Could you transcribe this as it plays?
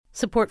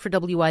Support for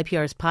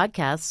WYPR's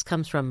podcasts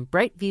comes from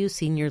Brightview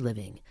Senior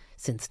Living.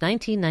 Since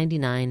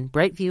 1999,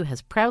 Brightview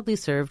has proudly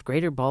served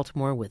Greater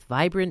Baltimore with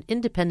vibrant,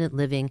 independent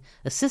living,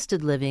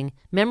 assisted living,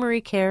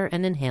 memory care,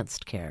 and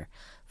enhanced care.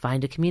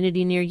 Find a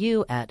community near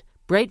you at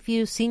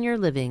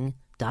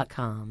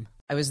brightviewseniorliving.com.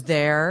 I was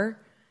there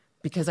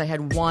because I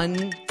had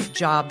one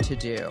job to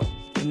do,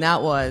 and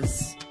that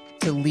was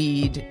to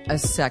lead a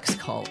sex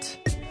cult.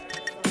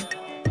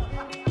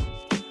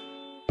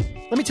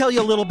 Let me tell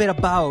you a little bit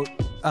about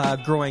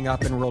growing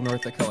up in rural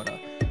North Dakota.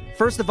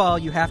 First of all,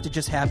 you have to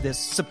just have this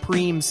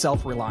supreme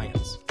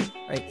self-reliance.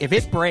 Right? If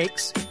it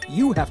breaks,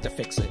 you have to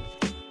fix it.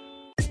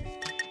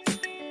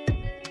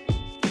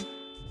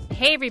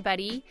 Hey,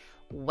 everybody.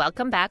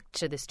 Welcome back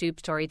to the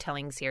Stoop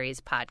Storytelling Series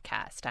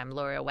podcast. I'm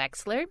Laura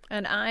Wexler.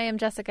 And I am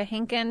Jessica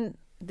Hinken.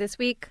 This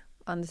week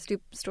on the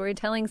Stoop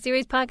Storytelling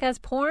Series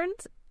podcast,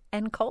 porns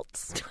and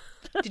cults.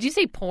 Did you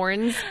say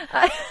porns?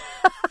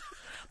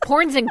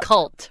 Porns and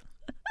cult.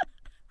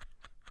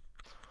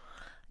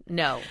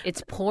 No,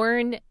 it's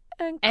porn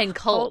and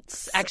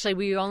cults. Actually,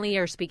 we only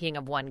are speaking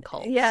of one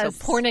cult. Yes.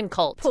 So porn and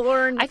cult.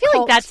 Porn, I feel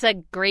cult. like that's a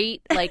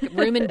great,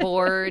 room and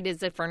board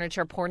is a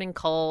furniture, porn and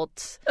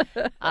cult.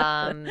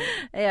 Yeah,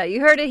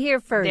 you heard it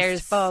here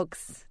first,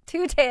 folks.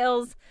 Two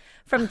tales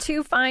from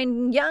two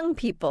fine young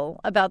people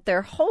about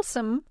their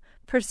wholesome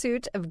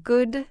pursuit of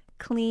good,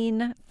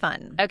 clean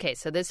fun. Okay,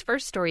 so this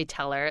first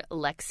storyteller,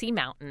 Lexi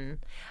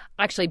Mountain,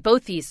 actually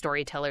both these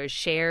storytellers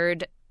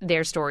shared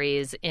their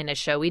stories in a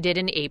show we did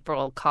in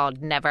April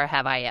called Never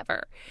Have I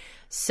Ever.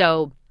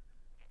 So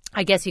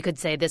I guess you could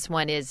say this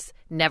one is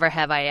Never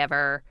Have I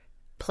Ever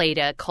played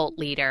a cult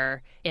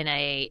leader in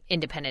a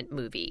independent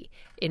movie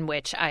in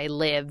which I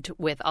lived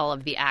with all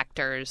of the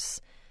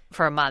actors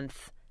for a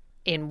month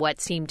in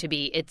what seemed to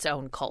be its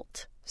own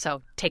cult.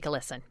 So take a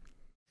listen.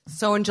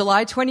 So in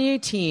July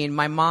 2018,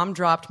 my mom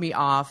dropped me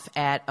off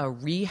at a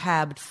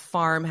rehabbed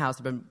farmhouse.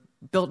 It had been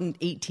built in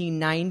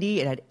 1890.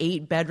 It had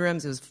 8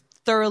 bedrooms. It was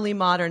thoroughly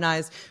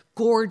modernized,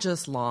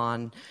 gorgeous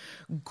lawn,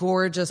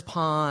 gorgeous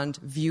pond,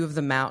 view of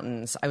the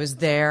mountains. I was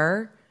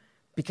there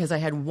because I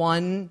had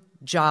one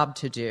job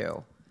to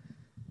do,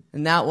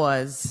 and that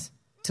was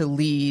to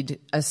lead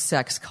a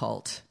sex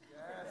cult.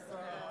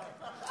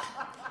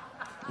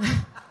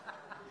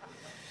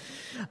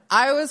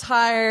 I was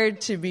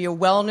hired to be a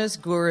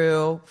wellness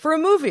guru for a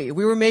movie.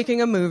 We were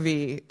making a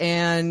movie,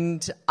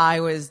 and I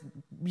was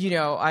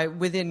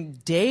within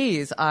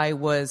days, I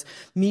was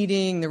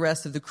meeting the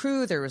rest of the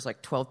crew. There was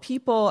 12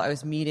 people. I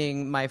was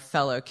meeting my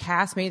fellow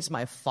castmates,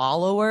 my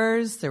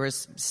followers. There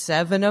was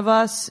 7 of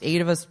us,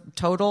 8 of us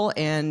total.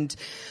 And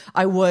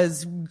I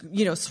was,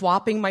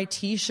 swapping my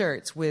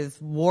T-shirts with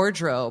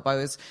wardrobe. I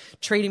was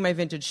trading my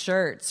vintage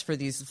shirts for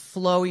these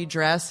flowy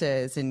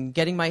dresses and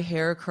getting my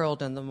hair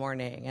curled in the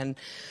morning. And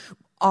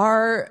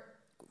our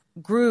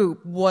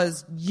group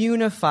was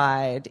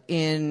unified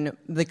in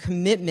the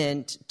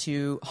commitment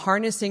to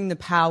harnessing the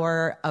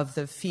power of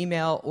the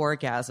female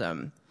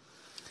orgasm.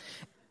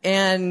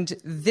 And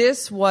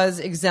this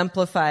was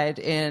exemplified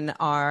in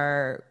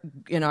our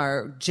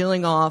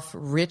jilling off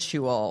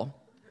ritual,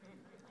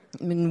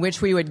 in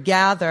which we would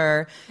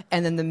gather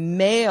and then the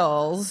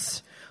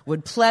males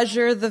would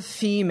pleasure the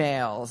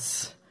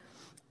females.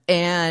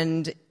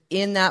 And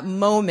in that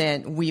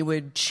moment, we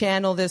would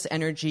channel this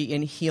energy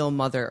and heal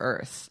Mother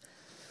Earth.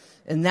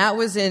 And that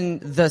was in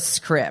the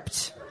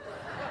script.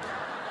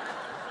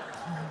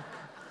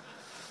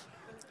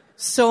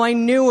 So I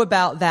knew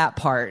about that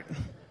part.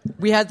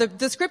 We had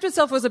the script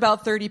itself was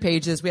about 30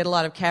 pages. We had a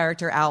lot of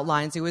character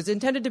outlines. It was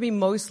intended to be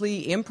mostly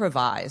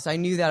improvised. I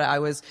knew that I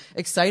was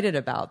excited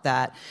about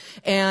that.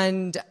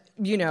 And,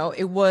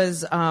 it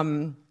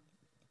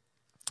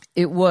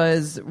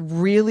was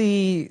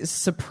really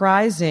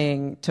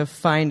surprising to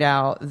find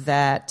out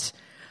that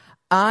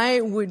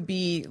I would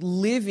be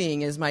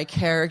living as my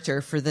character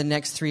for the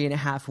next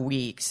 3.5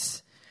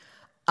 weeks.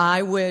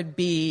 I would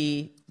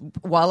be,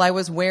 while I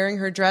was wearing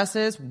her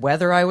dresses,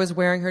 whether I was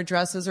wearing her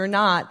dresses or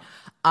not,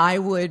 I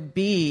would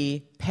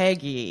be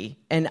Peggy,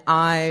 and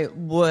I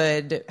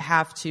would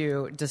have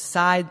to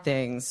decide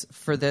things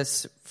for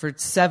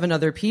 7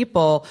 other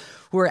people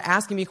who were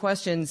asking me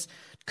questions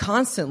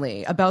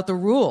constantly about the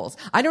rules.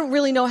 I don't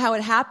really know how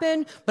it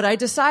happened, but I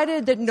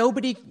decided that no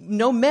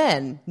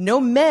men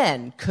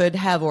could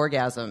have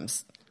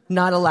orgasms.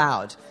 Not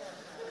allowed.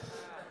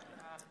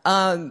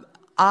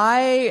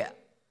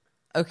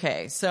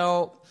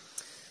 So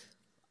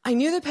I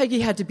knew that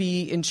Peggy had to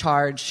be in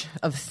charge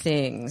of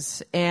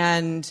things,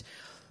 and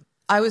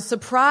I was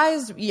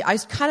surprised. I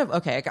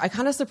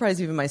kind of surprised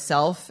even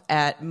myself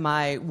at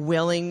my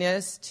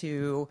willingness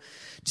to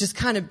just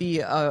kind of be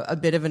a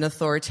bit of an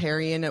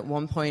authoritarian. At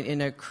one point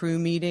in a crew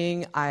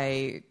meeting,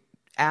 I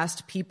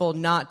asked people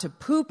not to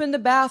poop in the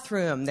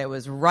bathroom that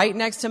was right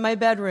next to my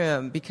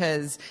bedroom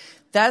because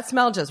that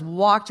smell just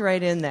walked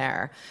right in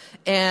there.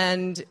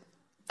 And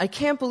I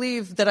can't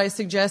believe that I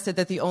suggested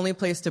that the only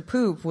place to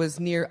poop was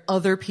near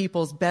other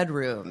people's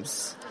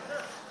bedrooms.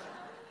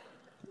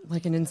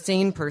 like an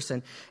insane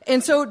person.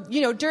 And so,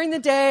 during the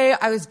day,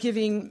 I was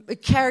giving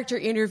character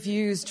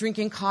interviews,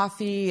 drinking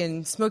coffee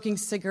and smoking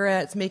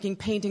cigarettes, making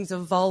paintings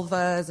of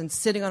vulvas and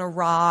sitting on a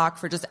rock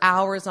for just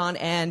hours on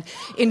end,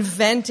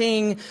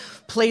 inventing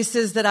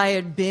places that I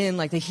had been,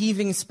 like the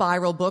Heaving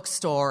Spiral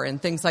bookstore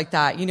and things like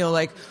that,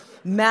 like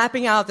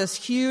mapping out this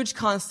huge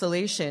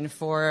constellation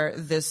for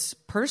this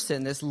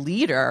person, this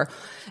leader.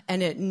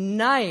 And at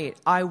night,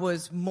 I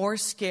was more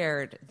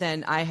scared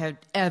than I had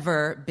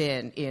ever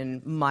been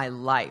in my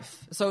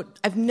life. So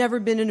I've never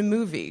been in a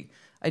movie.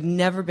 I'd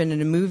never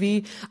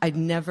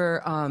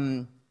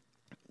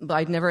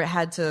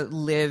had to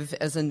live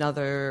as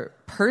another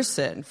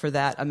person for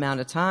that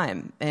amount of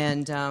time.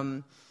 And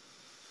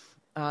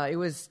it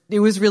was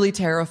really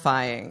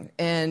terrifying.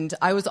 And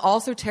I was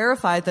also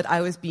terrified that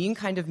I was being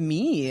kind of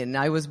mean.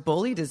 I was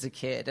bullied as a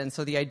kid. And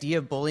so the idea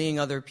of bullying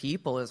other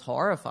people is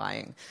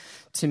horrifying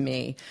to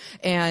me.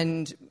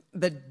 And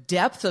the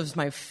depth of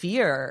my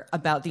fear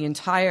about the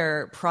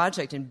entire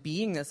project and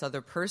being this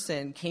other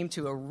person came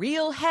to a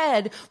real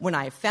head when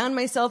I found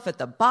myself at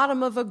the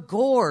bottom of a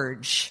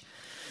gorge.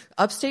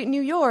 Upstate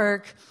New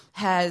York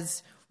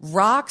has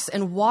rocks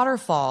and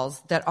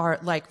waterfalls that are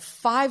like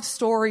 5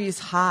 stories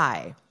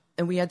high.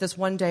 And we had this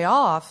one day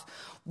off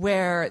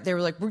where they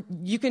were like,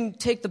 you can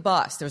take the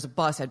bus. There was a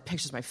bus, I had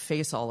pictures of my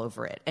face all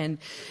over it. And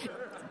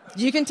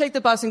you can take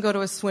the bus and go to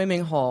a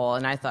swimming hole.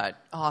 And I thought,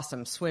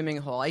 awesome, swimming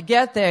hole. I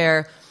get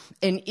there,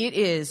 and it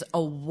is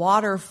a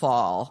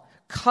waterfall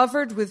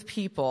covered with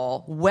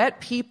people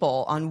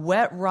on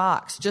wet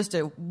rocks, just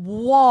a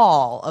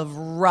wall of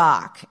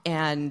rock.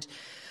 And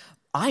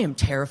I am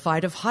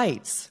terrified of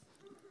heights.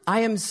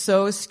 I am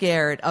so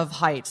scared of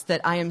heights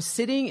that I am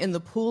sitting in the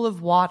pool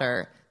of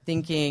water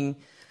thinking,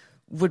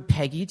 would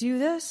Peggy do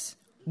this?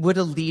 Would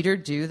a leader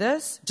do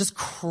this? Just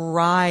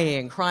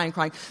crying.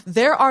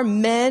 There are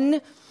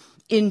men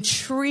in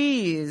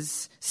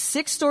trees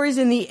 6 stories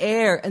in the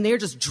air, and they're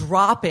just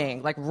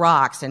dropping like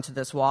rocks into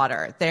this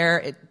water.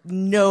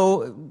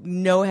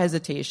 No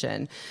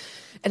hesitation.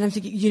 And I'm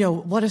thinking,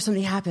 what if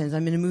something happens?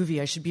 I'm in a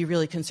movie. I should be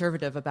really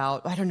conservative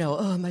about, I don't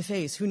know, my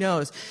face, who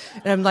knows?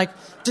 And I'm like,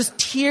 just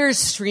tears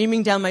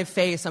streaming down my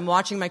face. I'm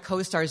watching my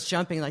co-stars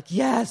jumping like,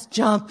 yes,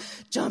 jump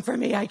for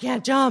me. I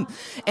can't jump.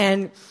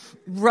 And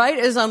right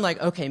as I'm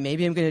like, okay,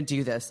 maybe I'm going to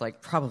do this,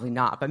 like probably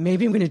not, but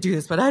maybe I'm going to do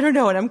this, but I don't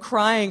know. And I'm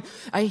crying.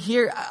 I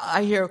hear,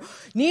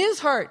 Nina's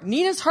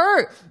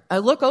hurt. I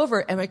look over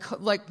and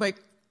my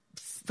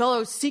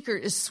fellow seeker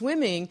is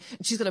swimming,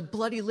 and she's got a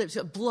bloody lip.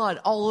 She's got blood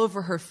all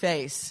over her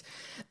face.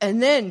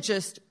 And then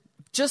just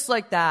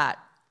like that,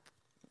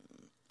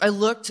 I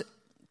looked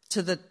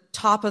to the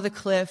top of the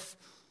cliff,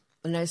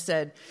 and I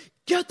said,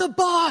 get the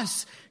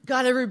bus!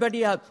 Got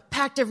everybody up,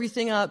 packed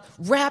everything up,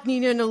 wrapped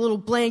Nina in a little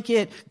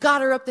blanket,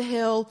 got her up the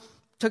hill,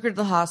 took her to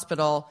the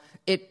hospital.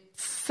 It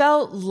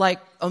felt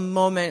like a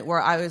moment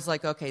where I was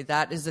like, okay,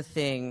 that is a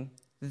thing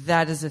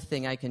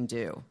I can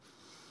do.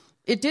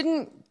 It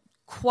didn't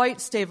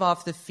quite stave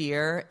off the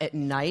fear at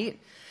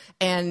night,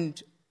 and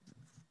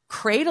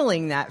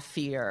cradling that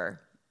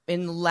fear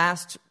in the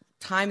last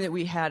time that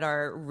we had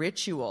our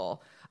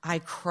ritual, I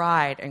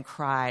cried and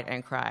cried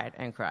and cried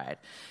and cried.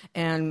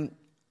 And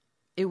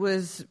it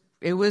was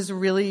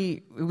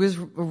really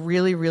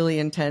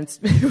intense.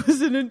 It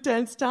was an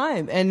intense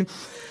time. And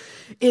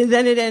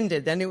then it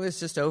ended. Then it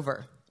was just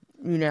over,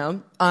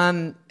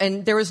 And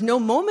there was no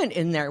moment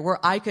in there where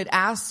I could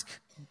ask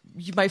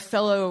my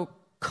fellow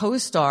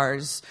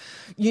co-stars,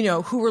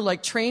 who were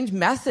like trained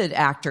method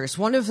actors.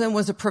 One of them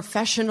was a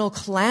professional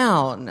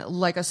clown,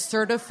 like a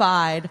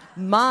certified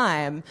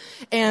mime.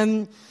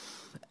 And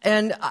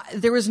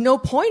there was no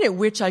point at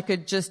which I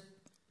could just,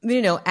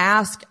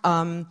 ask,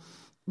 am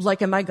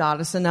I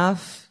goddess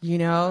enough?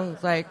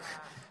 Like,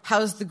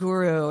 how's the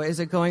guru? Is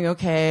it going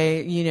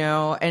okay?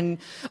 And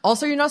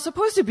also you're not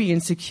supposed to be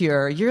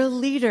insecure. You're a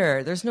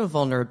leader. There's no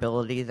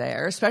vulnerability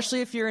there,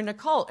 especially if you're in a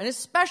cult, and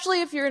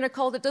especially if you're in a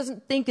cult that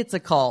doesn't think it's a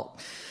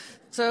cult.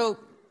 So,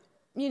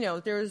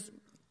 there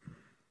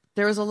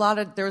was a lot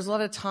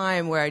of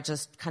time where I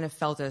just kind of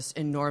felt this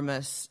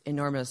enormous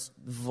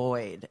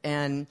void.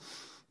 And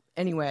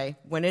anyway,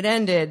 when it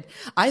ended,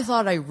 I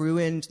thought I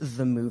ruined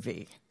the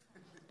movie.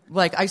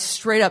 Like, I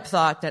straight up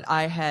thought that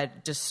I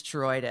had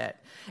destroyed it.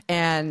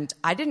 And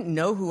I didn't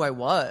know who I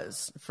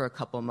was for a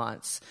couple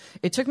months.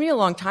 It took me a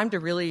long time to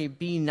really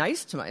be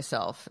nice to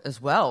myself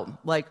as well.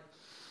 Like,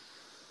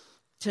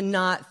 to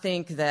not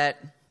think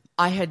that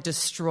I had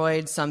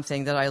destroyed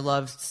something that I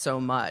loved so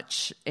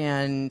much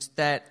and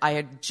that I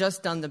had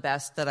just done the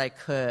best that I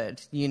could,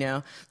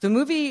 The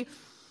movie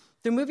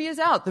is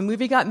out. The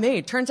movie got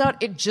made. Turns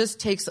out it just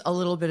takes a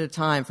little bit of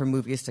time for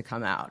movies to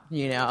come out,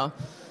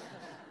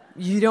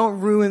 You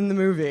don't ruin the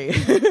movie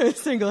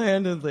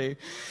single-handedly.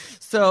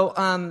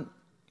 So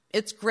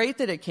it's great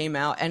that it came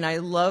out, and I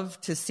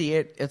love to see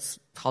it. It's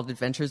called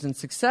Adventures in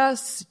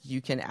Success. You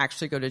can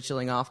actually go to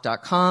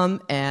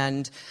jillingoff.com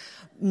and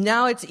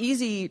now it's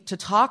easy to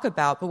talk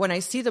about, but when I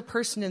see the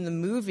person in the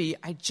movie,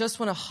 I just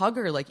want to hug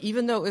her. Like,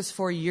 even though it was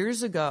 4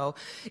 years ago,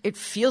 it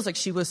feels like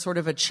she was sort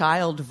of a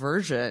child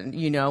version.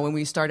 You know, when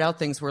we start out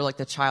things, we're like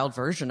the child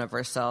version of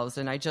ourselves.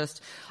 And I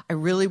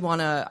really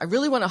want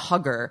to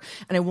hug her.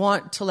 And I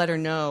want to let her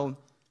know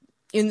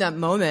in that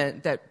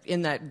moment, that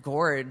in that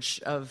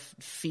gorge of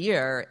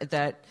fear,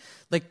 that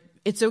like,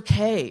 it's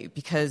okay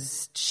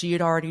because she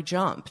had already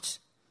jumped.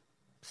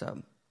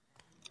 So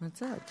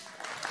that's it.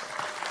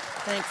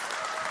 Thanks.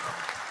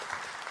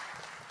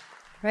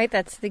 Right,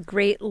 that's the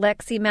great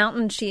Lexi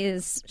Mountain. She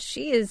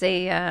is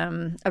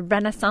a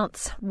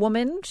Renaissance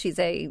woman. She's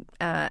a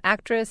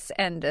actress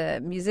and a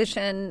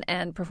musician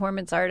and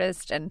performance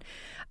artist. And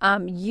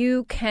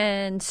you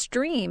can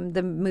stream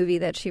the movie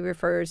that she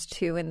refers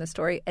to in the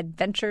story,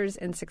 Adventures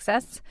in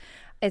Success.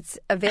 It's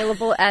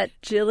available at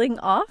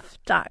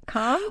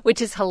jillingoff.com.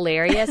 Which is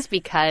hilarious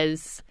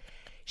because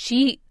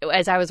she,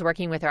 as I was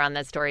working with her on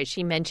that story,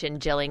 she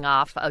mentioned jilling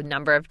off a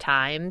number of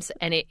times.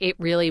 And it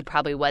really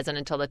probably wasn't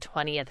until the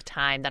 20th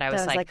time that I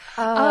was like,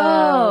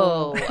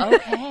 oh,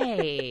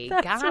 okay,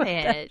 got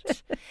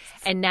it.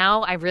 And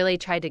now I really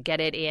tried to get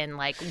it in,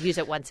 like, use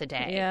it once a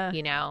day,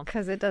 you know?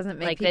 Because it doesn't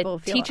make like people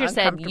the feel teacher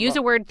uncomfortable. said, use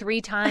a word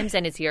 3 times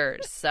and it's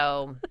yours.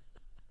 So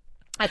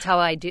that's how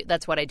I do.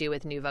 That's what I do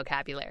with new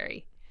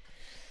vocabulary.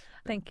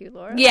 Thank you,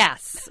 Laura.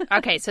 Yes.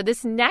 Okay, so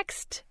this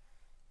next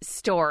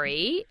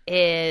story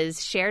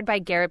is shared by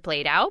Garrett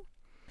Bladow,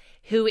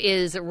 who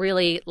is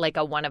really like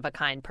a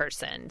one-of-a-kind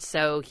person.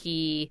 So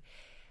he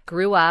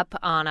grew up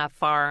on a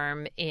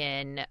farm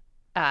in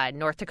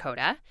North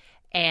Dakota,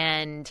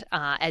 and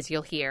as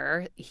you'll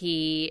hear,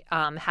 he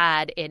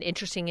had an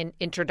interesting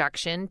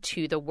introduction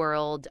to the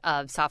world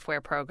of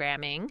software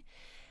programming,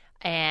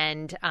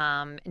 and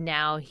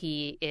now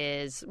he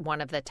is one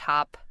of the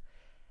top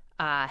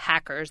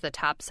hackers, the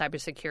top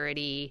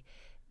cybersecurity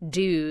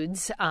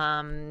dudes,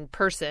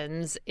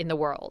 persons in the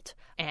world.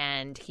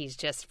 And he's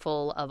just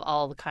full of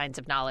all the kinds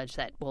of knowledge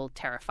that will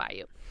terrify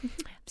you.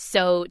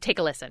 So take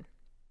a listen.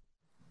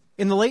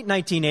 In the late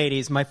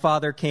 1980s, my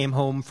father came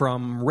home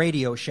from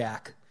Radio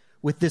Shack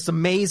with this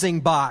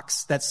amazing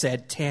box that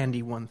said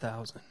Tandy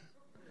 1000.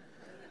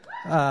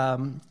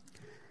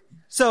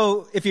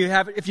 So if you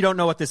don't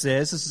know what this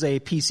is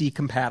a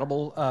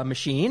PC-compatible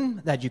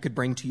machine that you could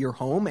bring to your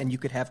home, and you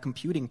could have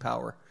computing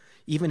power,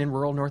 even in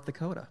rural North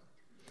Dakota.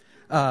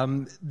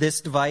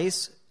 This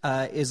device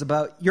is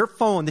about, your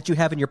phone that you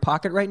have in your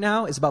pocket right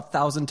now is about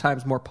 1,000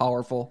 times more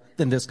powerful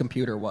than this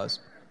computer was.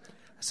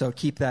 So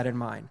keep that in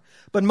mind.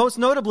 But most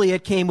notably,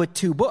 it came with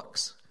 2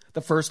 books.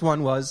 The first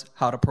one was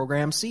How to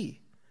Program C.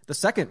 The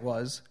second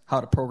was How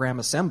to Program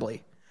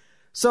Assembly.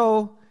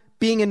 So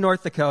being in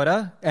North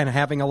Dakota and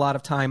having a lot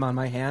of time on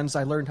my hands,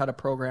 I learned how to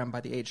program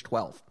by the age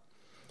 12.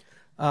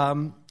 Let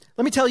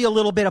me tell you a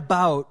little bit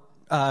about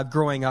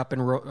growing up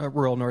in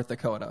rural North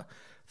Dakota.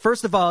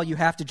 First of all, you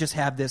have to just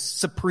have this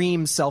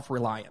supreme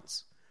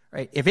self-reliance,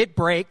 right? If it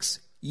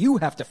breaks, you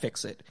have to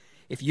fix it.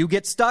 If you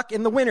get stuck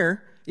in the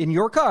winter in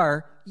your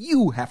car,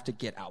 you have to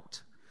get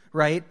out,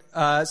 right?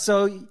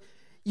 So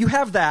you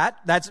have that.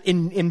 That's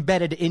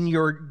embedded in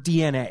your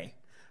DNA.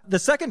 The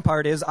second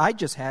part is I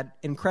just had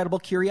incredible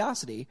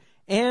curiosity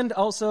and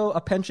also a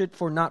penchant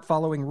for not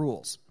following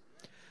rules.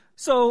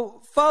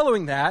 So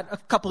following that, a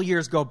couple of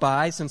years go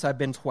by since I've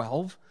been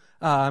 12.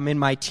 In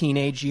my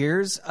teenage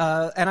years,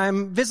 and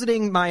I'm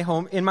visiting my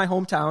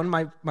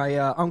hometown. My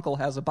uncle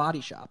has a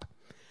body shop.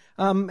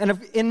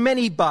 And in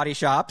many body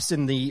shops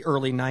in the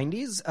early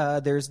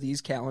 90s, there's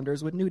these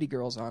calendars with nudie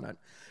girls on it.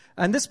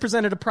 And this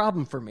presented a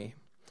problem for me.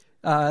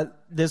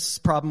 This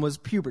problem was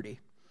puberty.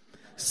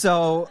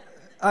 So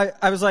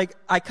I was like,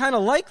 I kind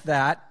of like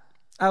that.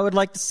 I would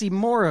like to see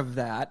more of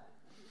that.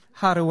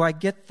 How do I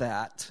get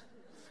that?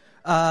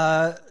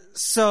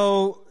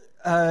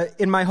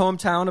 In my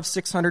hometown of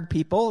 600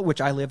 people, which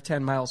I live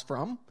 10 miles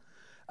from,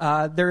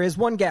 there is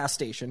one gas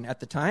station at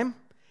the time.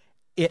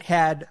 It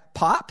had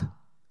pop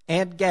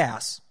and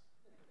gas.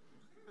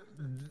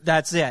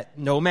 That's it.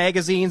 No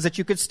magazines that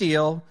you could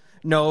steal.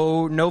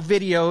 No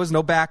videos,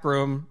 no back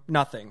room,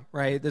 nothing,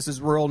 right? This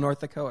is rural North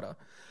Dakota.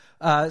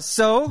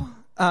 So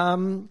I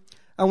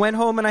went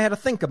home and I had to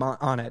think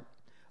on it.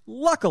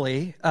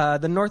 Luckily,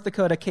 the North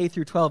Dakota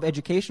K-12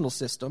 educational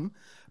system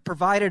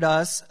provided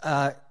us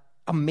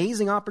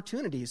amazing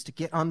opportunities to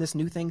get on this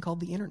new thing called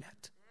the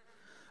internet.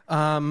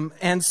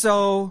 And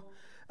so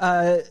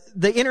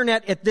the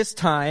internet at this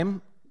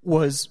time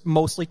was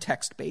mostly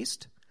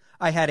text-based.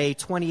 I had a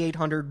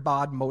 2800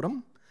 baud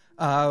modem,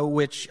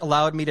 which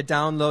allowed me to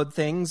download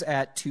things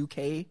at 2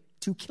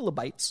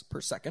 kilobytes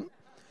per second.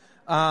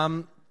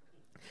 And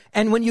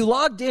when you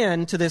logged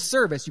in to this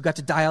service, you got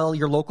to dial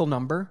your local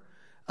number,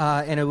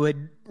 and it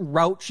would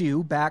route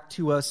you back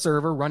to a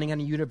server running in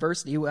a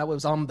university that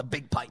was on the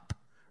big pipe,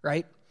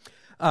 right?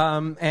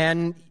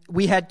 And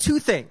we had 2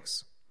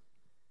 things.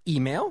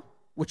 Email,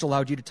 which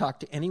allowed you to talk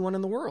to anyone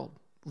in the world.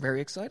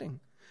 Very exciting.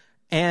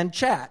 And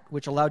chat,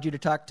 which allowed you to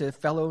talk to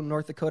fellow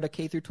North Dakota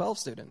K-12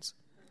 students.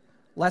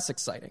 Less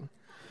exciting.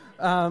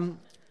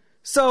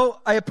 So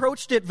I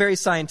approached it very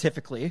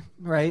scientifically,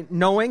 right?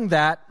 Knowing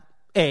that,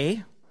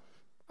 A,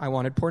 I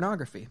wanted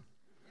pornography.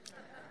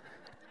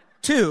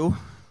 2,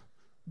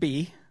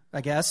 B,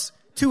 I guess.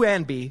 2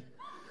 and B.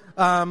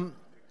 The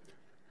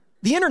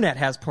internet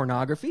has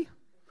pornography.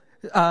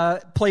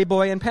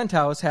 Playboy and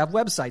Penthouse have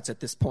websites at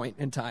this point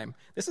in time.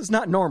 This is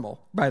not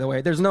normal, by the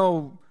way. There's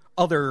no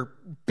other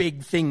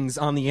big things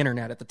on the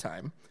internet at the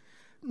time.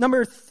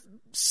 Number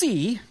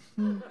C,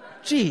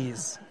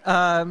 geez.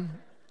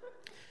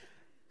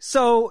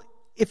 So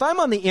if I'm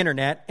on the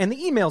internet and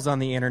the email's on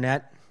the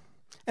internet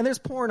and there's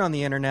porn on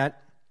the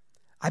internet,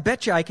 I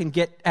bet you I can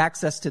get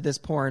access to this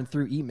porn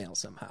through email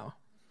somehow.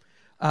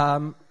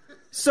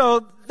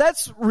 So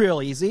that's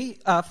real easy.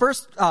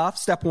 First off,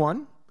 step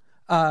 1,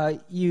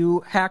 you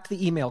hack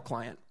the email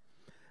client.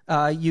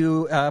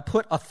 You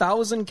put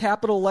 1,000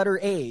 capital letter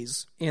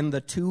A's in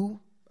the to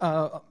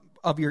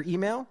of your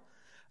email,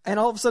 and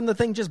all of a sudden the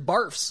thing just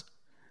barfs.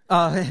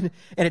 And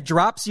it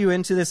drops you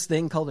into this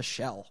thing called a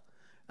shell,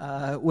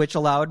 which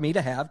allowed me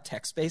to have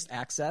text-based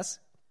access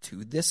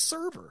to this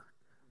server.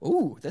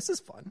 Ooh, this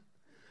is fun.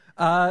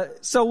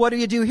 So what do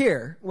you do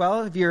here?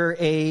 Well, if you're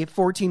a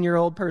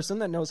 14-year-old person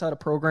that knows how to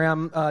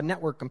program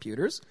network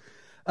computers,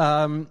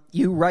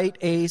 you write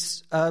a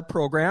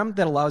program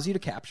that allows you to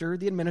capture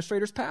the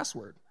administrator's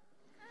password,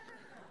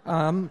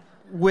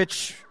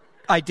 which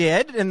I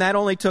did, and that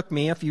only took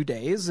me a few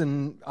days,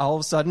 and all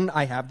of a sudden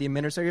I have the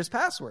administrator's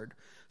password.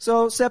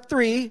 So step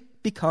 3,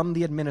 become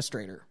the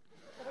administrator,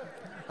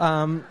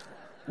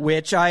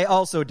 which I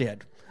also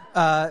did.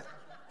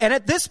 And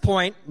at this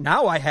point,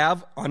 now I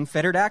have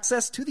unfettered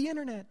access to the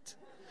internet.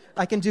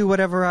 I can do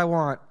whatever I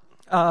want.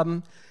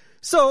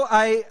 So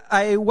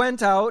I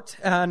went out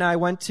and I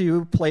went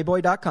to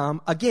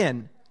Playboy.com.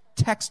 Again,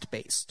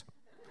 text-based,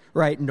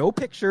 right? No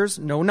pictures,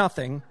 no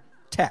nothing,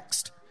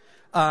 text.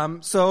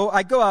 So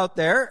I go out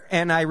there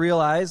and I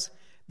realize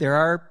there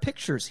are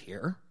pictures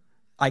here.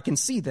 I can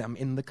see them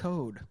in the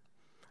code.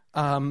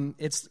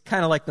 It's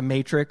kind of like the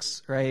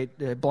Matrix, right?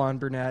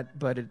 Blonde brunette,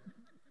 but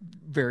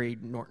very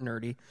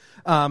nerdy.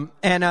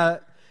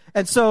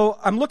 And so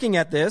I'm looking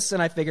at this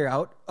and I figure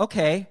out,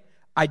 okay,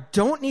 I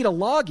don't need a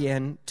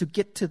login to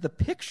get to the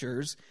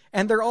pictures,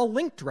 and they're all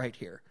linked right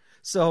here.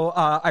 So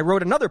I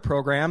wrote another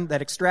program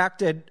that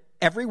extracted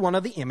every one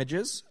of the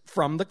images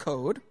from the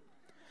code,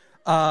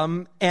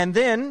 and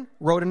then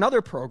wrote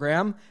another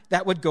program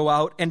that would go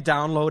out and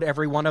download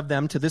every one of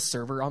them to this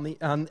server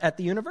at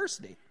the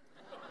university.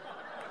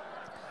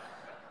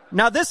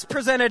 Now, this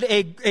presented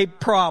a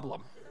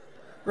problem,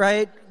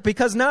 right?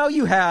 Because now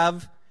you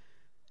have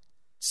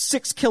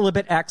 6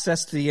 kilobit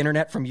access to the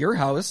internet from your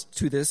house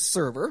to this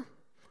server,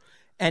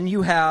 and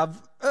you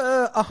have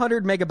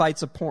 100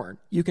 megabytes of porn.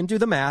 You can do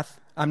the math.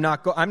 I'm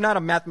not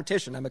a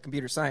mathematician. I'm a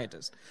computer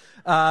scientist.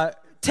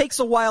 Takes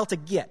a while to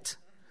get.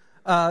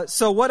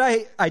 So what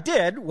I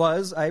did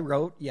was I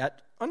wrote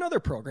yet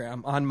another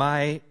program on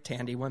my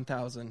Tandy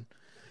 1000,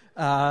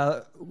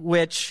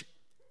 which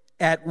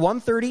at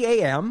 1:30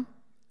 a.m.,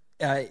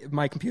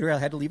 my computer, I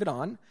had to leave it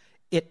on.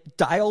 It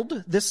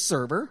dialed this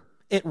server.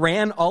 It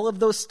ran all of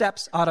those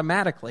steps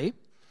automatically.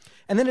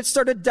 And then it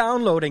started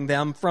downloading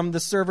them from the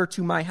server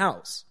to my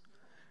house.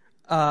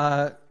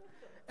 And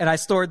I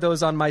stored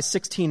those on my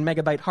 16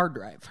 megabyte hard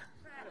drive.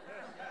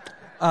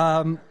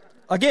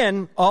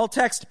 Again, all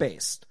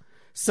text-based.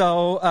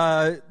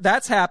 So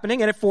that's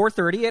happening. And at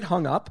 4:30, it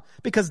hung up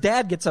because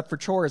Dad gets up for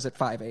chores at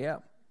 5 a.m.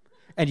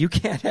 And you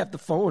can't have the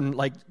phone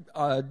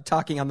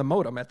talking on the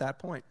modem at that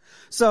point.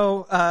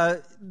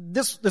 So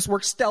this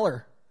works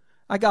stellar.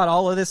 I got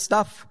all of this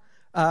stuff.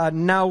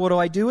 Now what do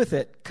I do with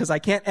it? Because I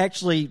can't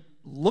actually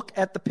look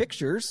at the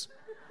pictures.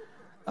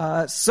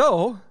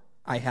 So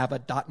I have a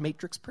dot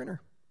matrix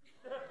printer.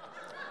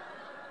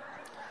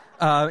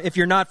 If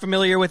you're not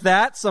familiar with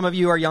that, some of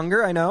you are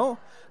younger, I know.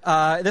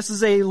 This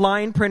is a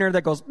line printer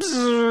that goes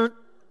bzzz,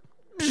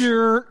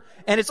 bzzz,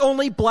 and it's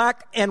only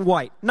black and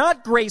white,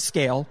 not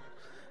grayscale,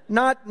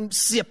 not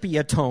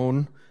sepia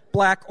tone,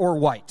 black or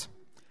white.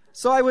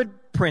 So I would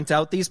print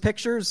out these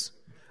pictures,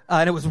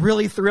 and it was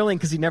really thrilling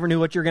because you never knew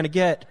what you're going to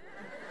get.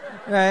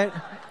 Right?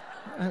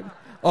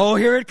 Oh,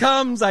 here it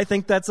comes. I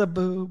think that's a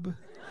boob.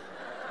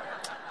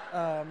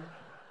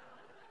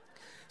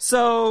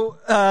 So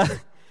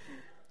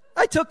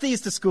I took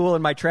these to school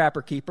in my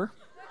Trapper Keeper.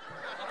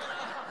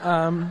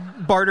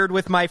 Bartered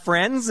with my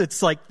friends.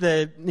 It's like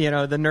the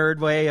nerd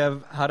way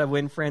of how to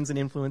win friends and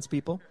influence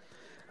people.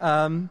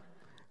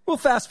 We'll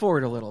fast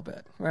forward a little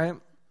bit, right?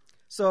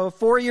 So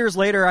 4 years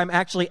later, I'm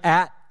actually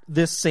at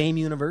this same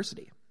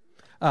university,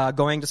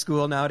 going to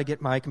school now to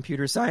get my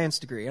computer science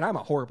degree. And I'm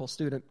a horrible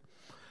student.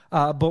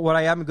 But what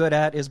I am good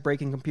at is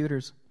breaking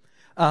computers.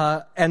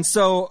 And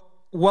so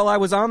while I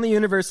was on the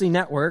university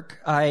network,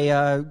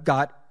 I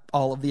got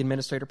all of the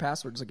administrator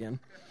passwords again.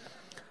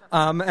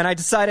 And I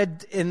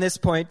decided in this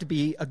point to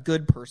be a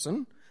good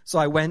person. So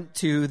I went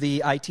to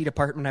the IT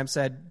department and I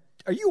said,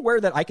 "Are you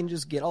aware that I can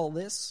just get all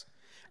this?"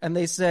 And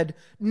they said,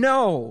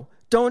 "No,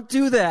 don't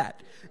do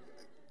that.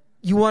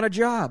 You want a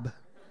job."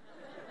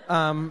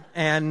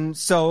 And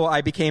so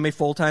I became a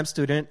full-time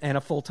student and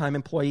a full-time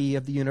employee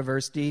of the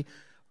university,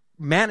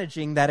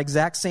 managing that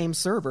exact same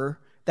server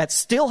that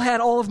still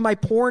had all of my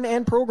porn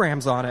and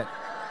programs on it.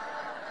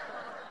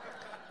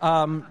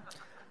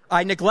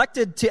 I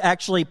neglected to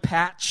actually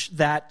patch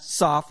that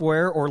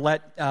software or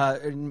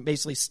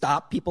basically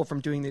stop people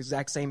from doing the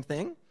exact same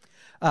thing,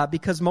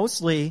 because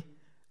mostly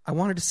I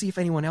wanted to see if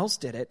anyone else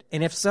did it,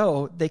 and if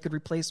so, they could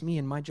replace me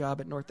in my job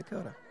at North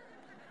Dakota.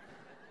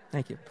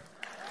 Thank you.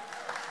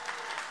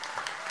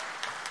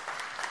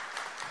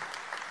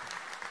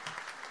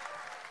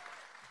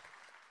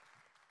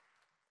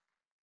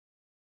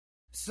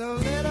 So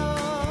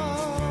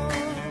little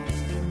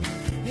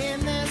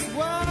in this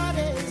world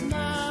is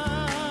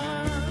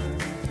mine.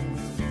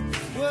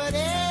 What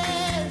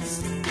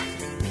is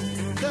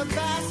the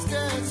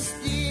bastard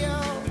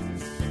steal?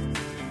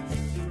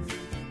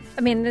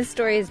 I mean, this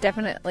story is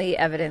definitely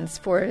evidence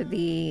for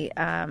the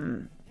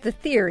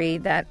theory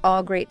that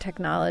all great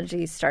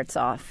technology starts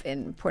off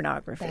in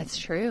pornography. That's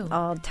true.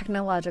 All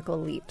technological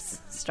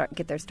leaps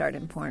get their start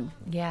in porn.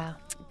 Yeah.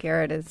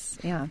 Garrett is,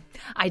 yeah.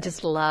 I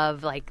just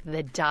love, like,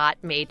 the dot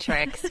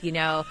matrix,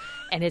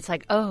 and it's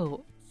like,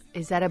 oh,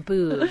 is that a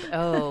boob?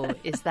 Oh,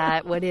 is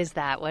that, what is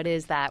that? What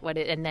is that?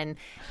 And then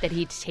that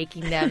he's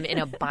taking them in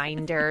a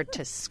binder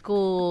to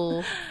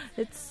school.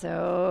 It's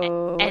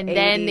so And 80s.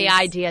 then the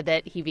idea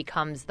that he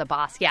becomes the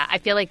boss. Yeah, I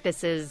feel like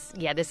this is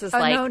like...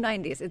 no,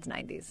 90s. It's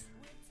 90s.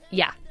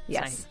 Yeah.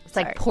 Yes. It's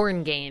like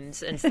porn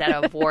games instead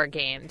of war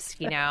games,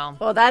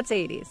 Well, that's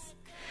 80s.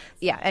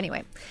 Yeah,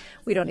 anyway,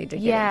 we don't need to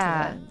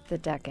get into the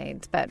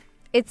decades, but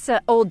it's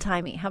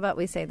old-timey. How about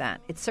we say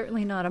that? It's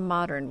certainly not a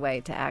modern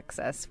way to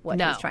access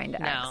what he's trying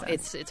to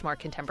access. No, it's more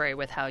contemporary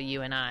with how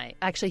you and I...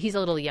 Actually, he's a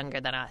little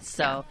younger than us,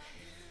 so... Yeah.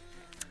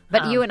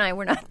 But you and I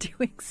were not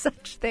doing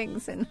such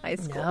things in high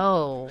school.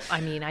 No.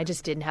 I mean, I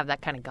just didn't have that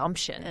kind of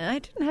gumption. I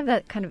didn't have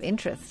that kind of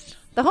interest.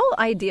 The whole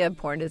idea of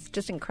porn is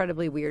just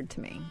incredibly weird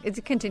to me.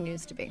 It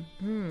continues to be.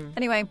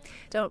 Anyway,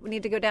 don't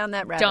need to go down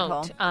that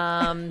rabbit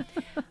hole.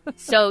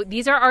 So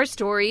these are our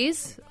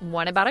stories.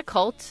 One about a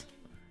cult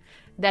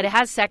that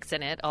has sex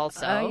in it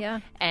also. Oh,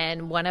 yeah.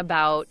 And one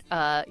about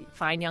a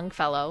fine young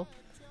fellow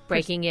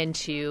breaking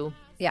into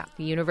the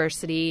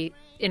university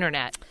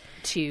internet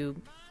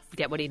to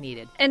get what he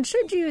needed. And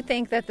should you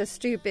think that the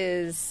stoop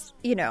is,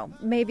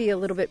 maybe a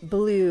little bit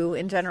blue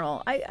in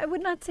general, I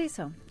would not say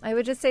so. I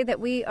would just say that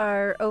we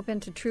are open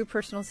to true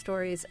personal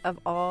stories of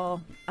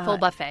all... full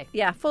buffet.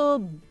 Yeah,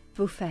 full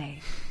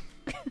buffet.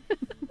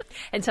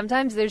 And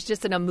sometimes there's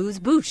just an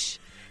amuse-bouche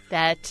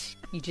that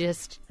you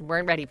just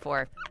weren't ready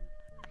for.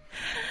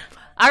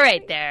 All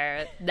right,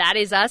 there. That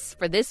is us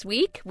for this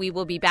week. We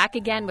will be back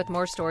again with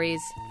more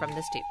stories from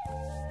the stoop.